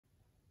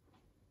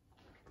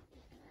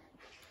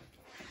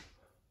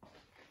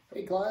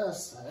Hey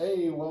class,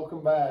 hey,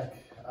 welcome back.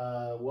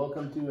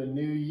 Welcome to a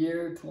new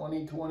year,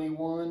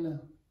 2021.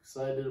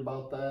 Excited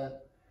about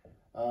that.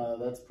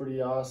 That's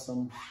pretty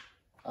awesome.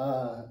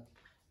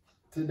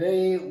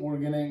 Today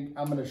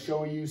I'm gonna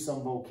show you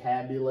some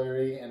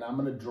vocabulary and I'm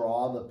gonna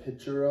draw the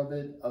picture of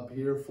it up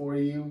here for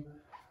you.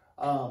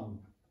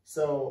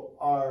 So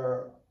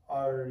our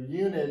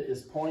unit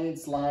is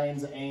points,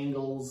 lines,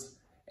 angles,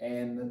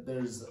 and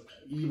there's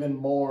even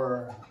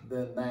more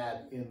than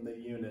that in the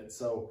unit.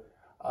 So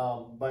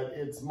but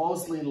it's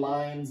mostly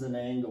lines and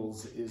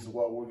angles is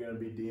what we're going to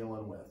be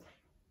dealing with.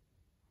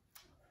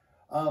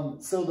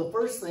 So the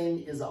first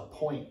thing is a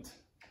point.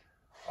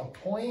 A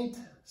point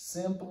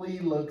simply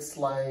looks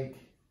like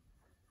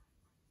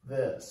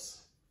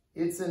this.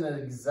 It's an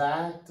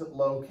exact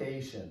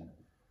location.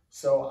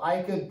 So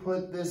I could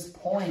put this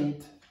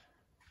point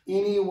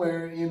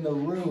anywhere in the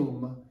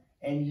room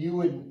and you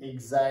would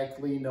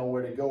exactly know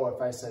where to go.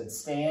 If I said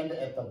stand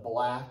at the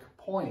black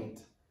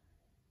point,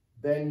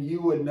 then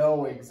you would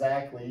know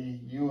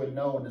exactly, you would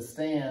know to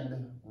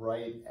stand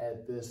right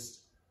at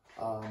this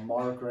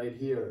mark right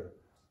here.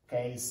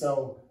 Okay,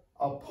 so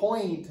a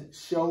point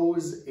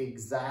shows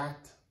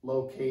exact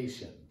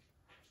location.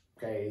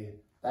 Okay,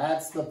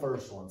 that's the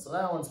first one. So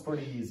that one's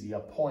pretty easy. A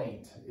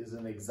point is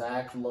an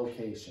exact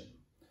location.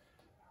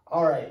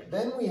 All right,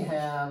 then we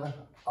have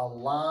a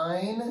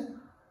line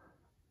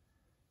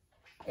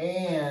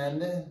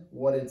and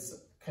what it's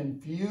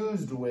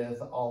confused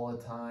with all the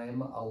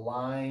time, a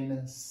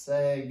line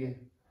seg.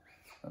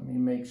 Let me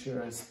make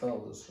sure I spell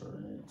this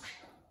right.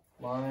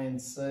 Line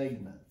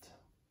segment.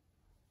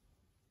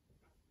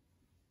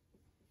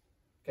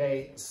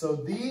 Okay, so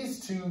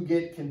these two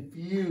get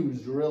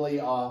confused really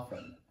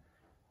often.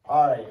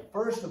 All right,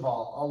 first of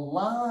all,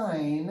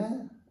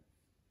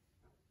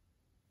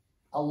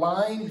 a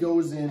line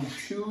goes in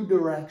two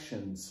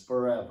directions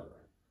forever.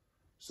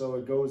 So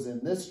it goes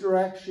in this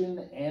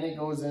direction and it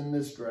goes in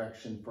this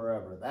direction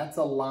forever. That's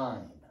a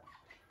line.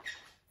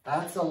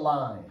 That's a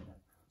line.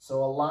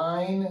 So a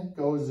line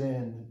goes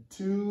in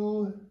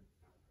two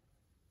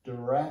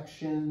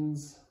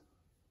directions.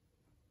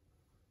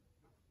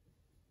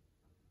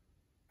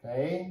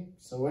 Okay,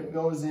 so it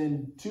goes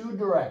in two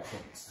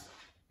directions.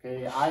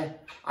 Okay,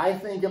 I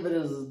think of it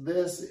as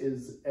this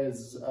is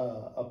as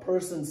a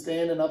person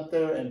standing up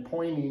there and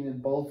pointing in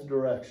both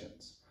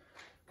directions.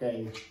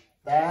 Okay.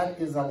 That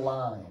is a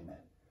line.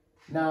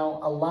 Now,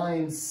 a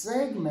line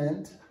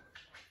segment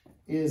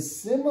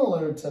is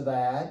similar to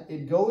that.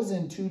 It goes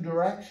in two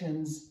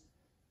directions,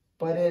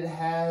 but it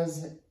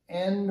has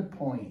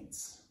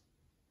endpoints.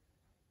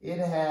 It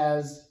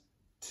has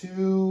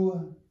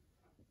two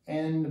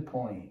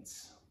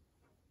endpoints.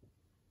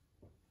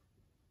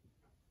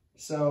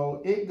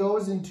 So it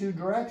goes in two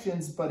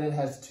directions, but it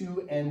has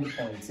two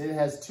endpoints. It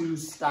has two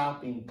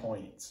stopping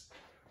points.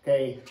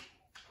 Okay.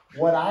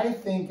 What I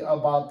think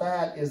about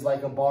that is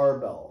like a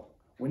barbell.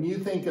 When you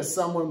think of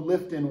someone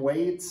lifting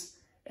weights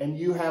and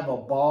you have a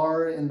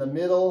bar in the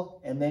middle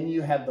and then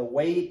you have the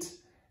weight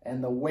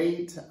and the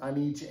weight on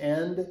each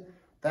end,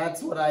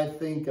 that's what I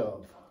think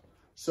of.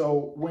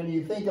 So when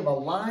you think of a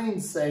line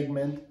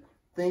segment,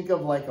 think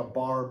of like a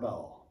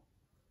barbell.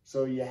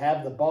 So you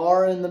have the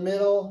bar in the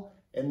middle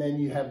and then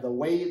you have the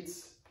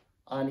weights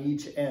on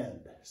each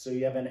end. So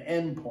you have an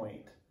end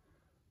point.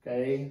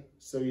 Okay,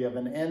 so you have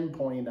an end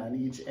point on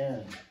each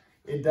end.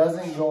 It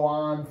doesn't go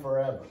on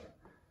forever.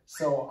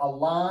 So a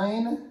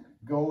line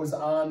goes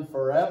on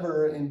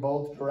forever in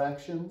both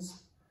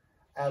directions.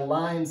 A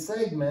line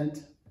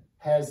segment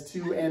has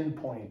two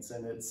endpoints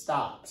and it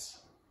stops.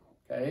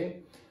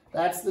 Okay,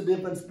 that's the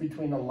difference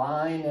between a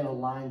line and a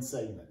line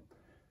segment.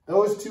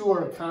 Those two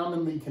are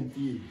commonly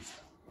confused.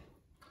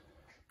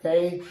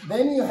 Okay,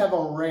 then you have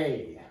a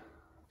ray.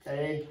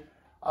 Okay,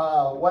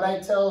 what I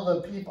tell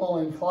the people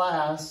in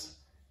class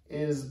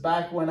is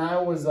back when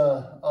I was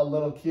a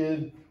little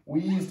kid,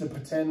 we used to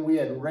pretend we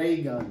had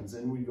ray guns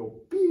and we'd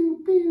go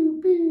pew, pew,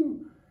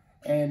 pew.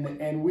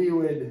 And we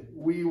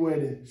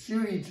would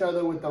shoot each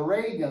other with the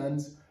ray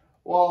guns.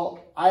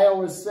 Well, I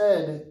always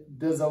said,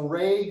 does a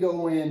ray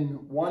go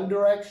in one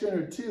direction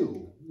or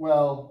two?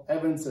 Well,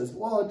 Evan says,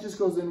 well, it just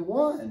goes in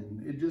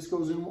one. It just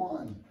goes in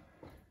one.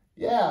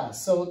 Yeah,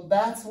 so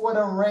that's what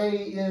a ray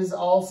is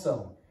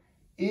also.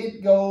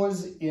 It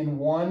goes in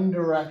one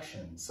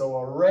direction. So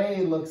a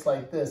ray looks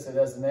like this. It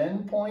has an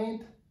end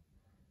point,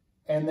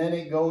 and then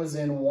it goes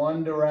in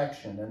one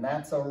direction, and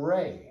that's a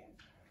ray.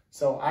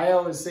 So I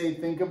always say,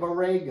 think of a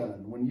ray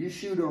gun. When you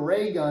shoot a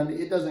ray gun,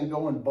 it doesn't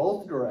go in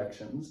both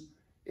directions.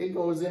 It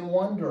goes in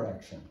one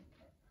direction.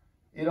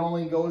 It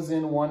only goes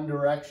in one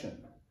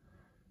direction.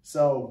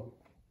 So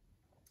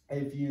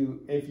if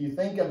you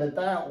think of it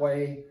that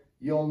way,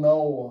 you'll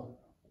know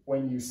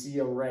when you see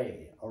a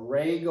ray. A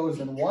ray goes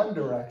in one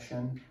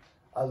direction.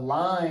 A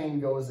line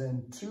goes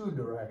in two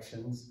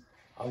directions.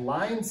 A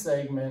line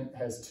segment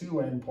has two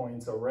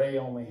endpoints. A ray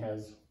only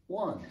has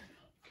one.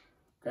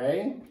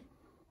 Okay?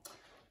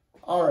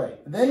 All right.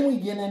 Then we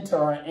get into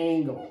our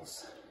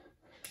angles.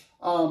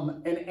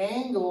 An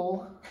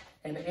angle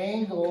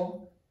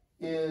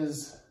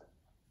is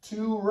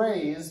two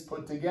rays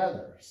put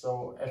together.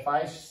 So if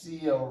I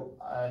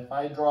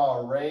draw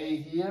a ray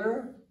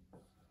here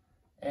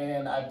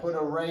and I put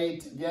a ray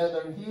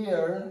together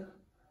here,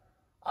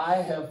 I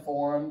have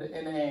formed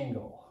an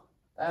angle.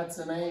 That's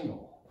an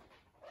angle.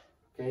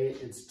 Okay,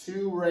 it's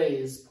two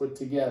rays put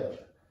together.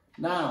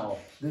 Now,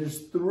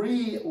 there's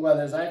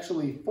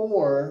actually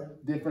four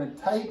different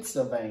types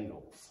of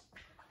angles.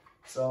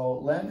 So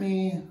let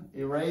me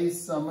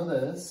erase some of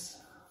this.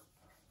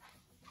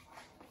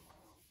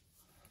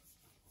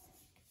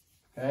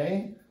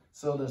 Okay,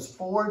 so there's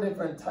four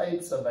different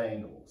types of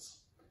angles.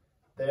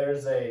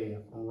 There's a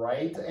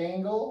right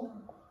angle,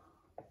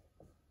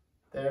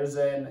 there's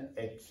an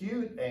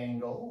acute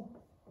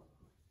angle,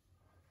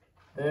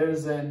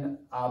 there's an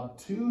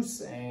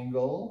obtuse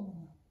angle,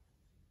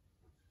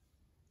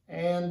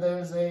 and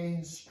there's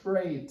a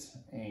straight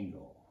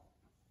angle.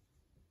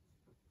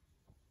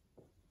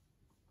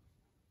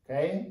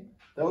 Okay,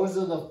 those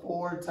are the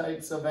four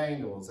types of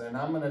angles, and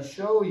I'm going to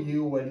show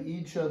you what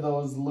each of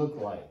those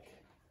look like.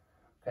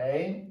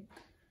 Okay,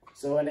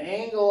 so an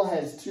angle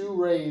has two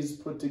rays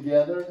put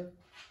together.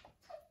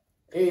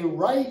 A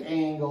right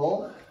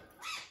angle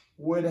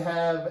would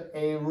have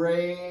a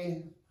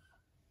ray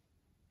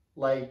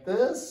like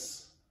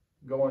this,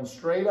 going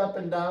straight up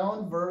and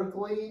down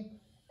vertically,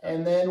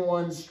 and then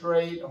one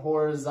straight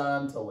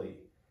horizontally.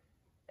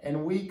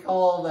 And we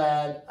call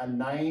that a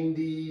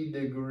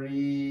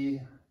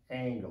 90-degree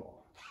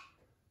angle.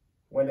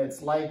 When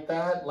it's like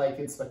that, like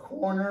it's the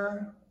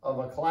corner of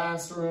a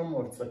classroom,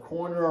 or it's the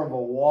corner of a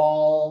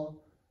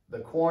wall, the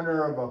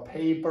corner of a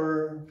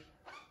paper,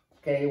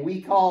 okay,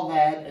 we call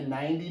that a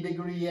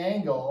 90-degree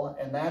angle,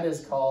 and that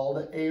is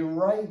called a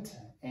right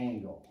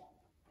angle.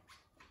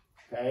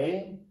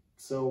 Okay,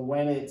 so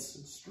when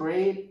it's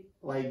straight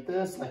like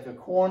this, like a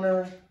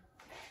corner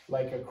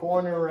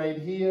right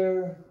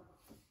here,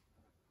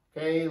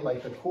 okay,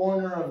 like the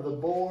corner of the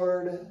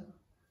board,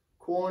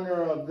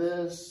 corner of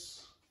this,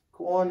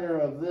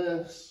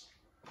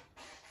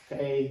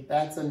 okay,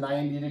 that's a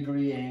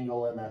 90-degree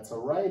angle, and that's a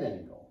right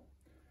angle.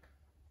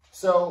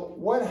 So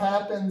what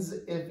happens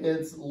if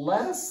it's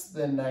less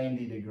than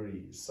 90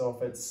 degrees? So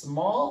if it's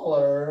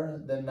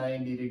smaller than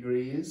 90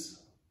 degrees,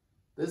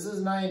 this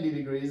is 90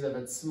 degrees. If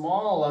it's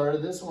smaller,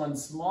 this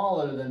one's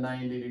smaller than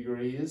 90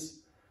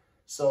 degrees.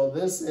 So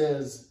this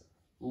is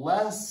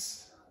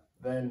less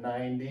than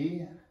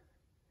 90.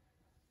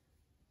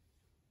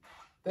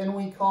 Then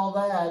we call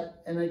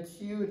that an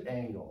acute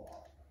angle.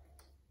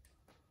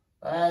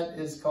 That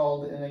is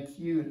called an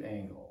acute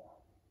angle.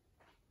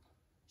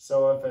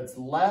 So if it's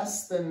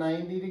less than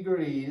 90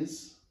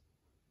 degrees,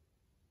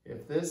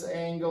 if this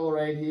angle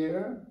right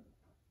here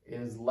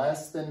is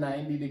less than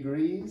 90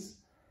 degrees,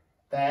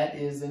 that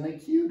is an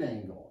acute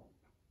angle.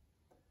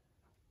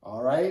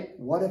 All right,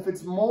 what if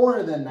it's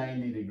more than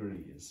 90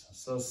 degrees?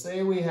 So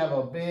say we have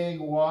a big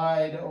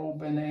wide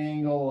open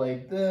angle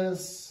like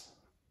this,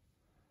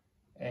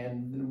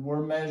 and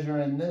we're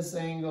measuring this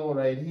angle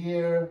right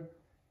here,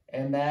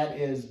 and that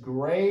is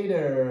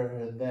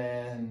greater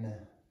than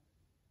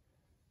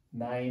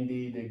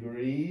 90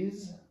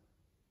 degrees.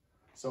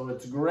 So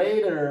it's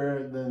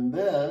greater than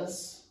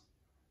this.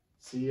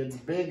 See, it's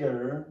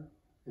bigger,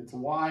 it's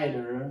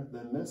wider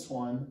than this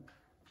one.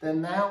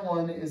 Then that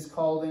one is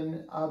called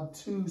an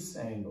obtuse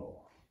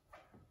angle.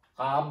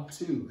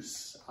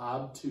 Obtuse.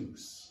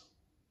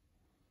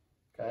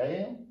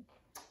 Okay?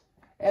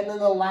 And then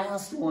the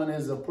last one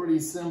is a pretty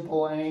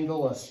simple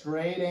angle, a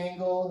straight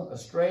angle. A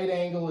straight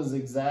angle is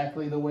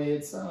exactly the way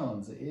it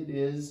sounds. It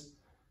is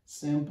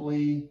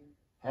simply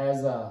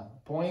has a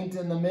point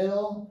in the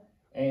middle,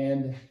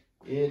 and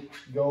it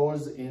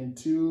goes in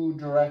two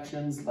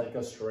directions like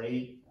a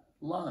straight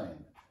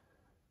line.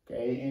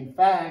 Okay, in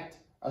fact,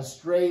 a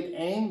straight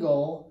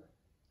angle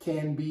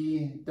can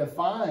be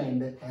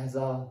defined as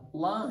a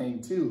line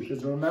too,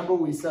 because remember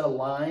we said a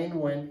line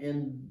went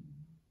in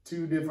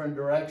two different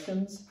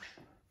directions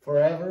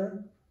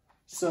forever.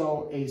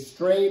 So a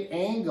straight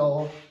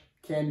angle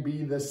can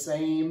be the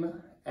same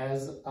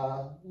as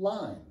a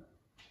line.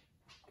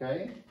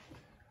 Okay,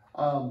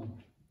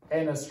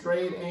 and a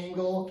straight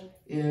angle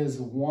is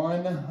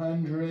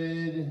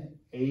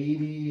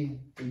 180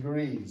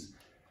 degrees.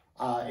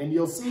 And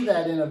you'll see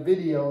that in a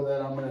video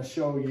that I'm going to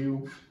show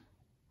you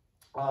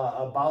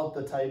about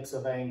the types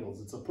of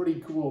angles. It's a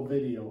pretty cool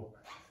video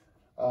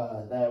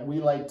that we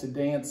like to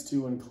dance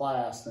to in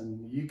class,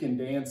 and you can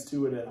dance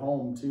to it at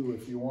home too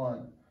if you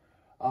want.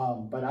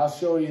 But I'll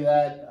show you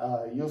that.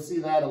 You'll see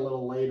that a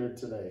little later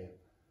today.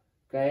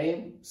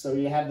 Okay, so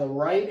you have the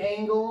right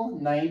angle,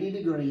 90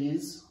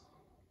 degrees,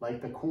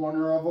 like the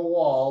corner of a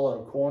wall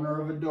or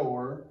corner of a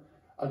door.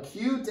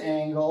 Acute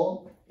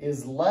angle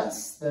is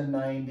less than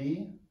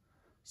 90.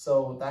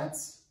 So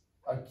that's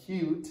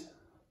acute.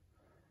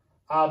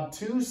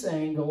 Obtuse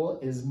angle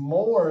is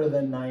more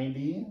than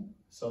 90.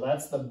 So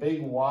that's the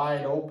big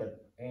wide open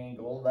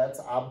angle. That's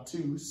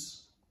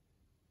obtuse.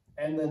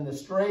 And then the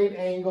straight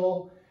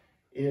angle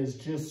is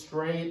just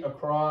straight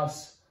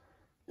across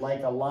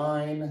like a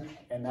line,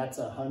 and that's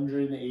a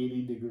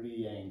 180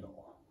 degree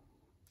angle.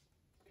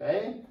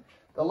 Okay?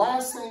 The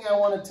last thing I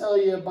want to tell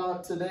you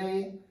about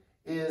today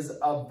is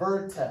a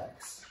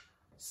vertex.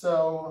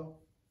 So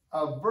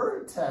a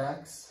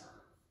vertex,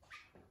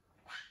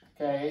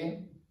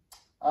 okay,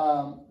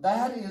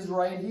 that is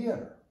right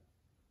here.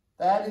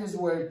 That is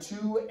where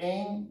two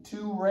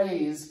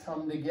rays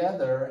come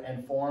together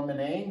and form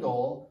an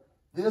angle.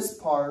 This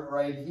part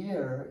right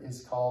here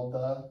is called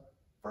the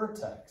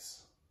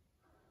vertex.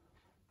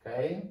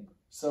 Okay,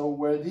 so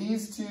where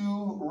these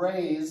two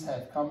rays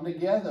have come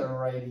together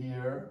right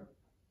here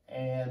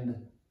and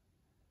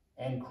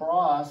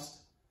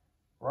crossed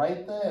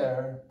right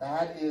there,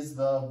 that is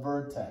the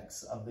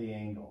vertex of the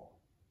angle.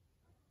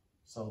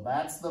 So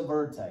that's the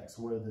vertex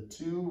where the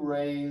two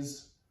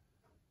rays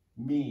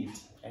meet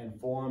and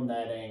form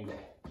that angle.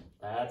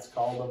 That's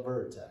called a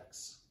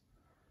vertex.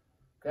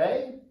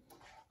 Okay?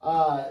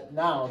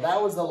 Now,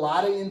 that was a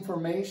lot of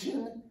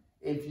information.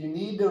 If you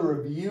need to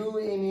review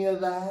any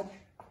of that,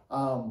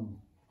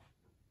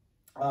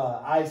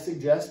 I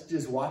suggest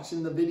just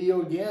watching the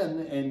video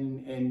again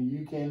and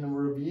you can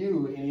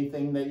review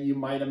anything that you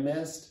might have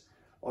missed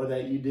or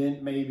that you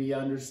didn't maybe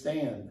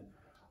understand.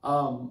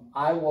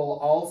 I will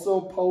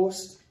also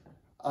post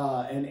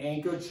an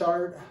anchor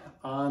chart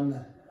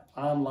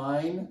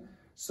online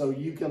so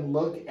you can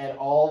look at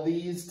all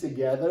these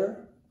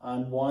together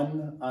on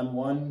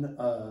one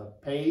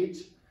page.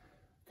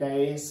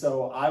 Okay,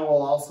 so I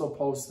will also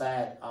post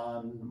that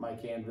on my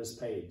Canvas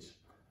page.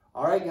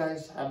 All right,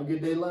 guys, have a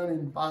good day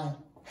learning. Bye.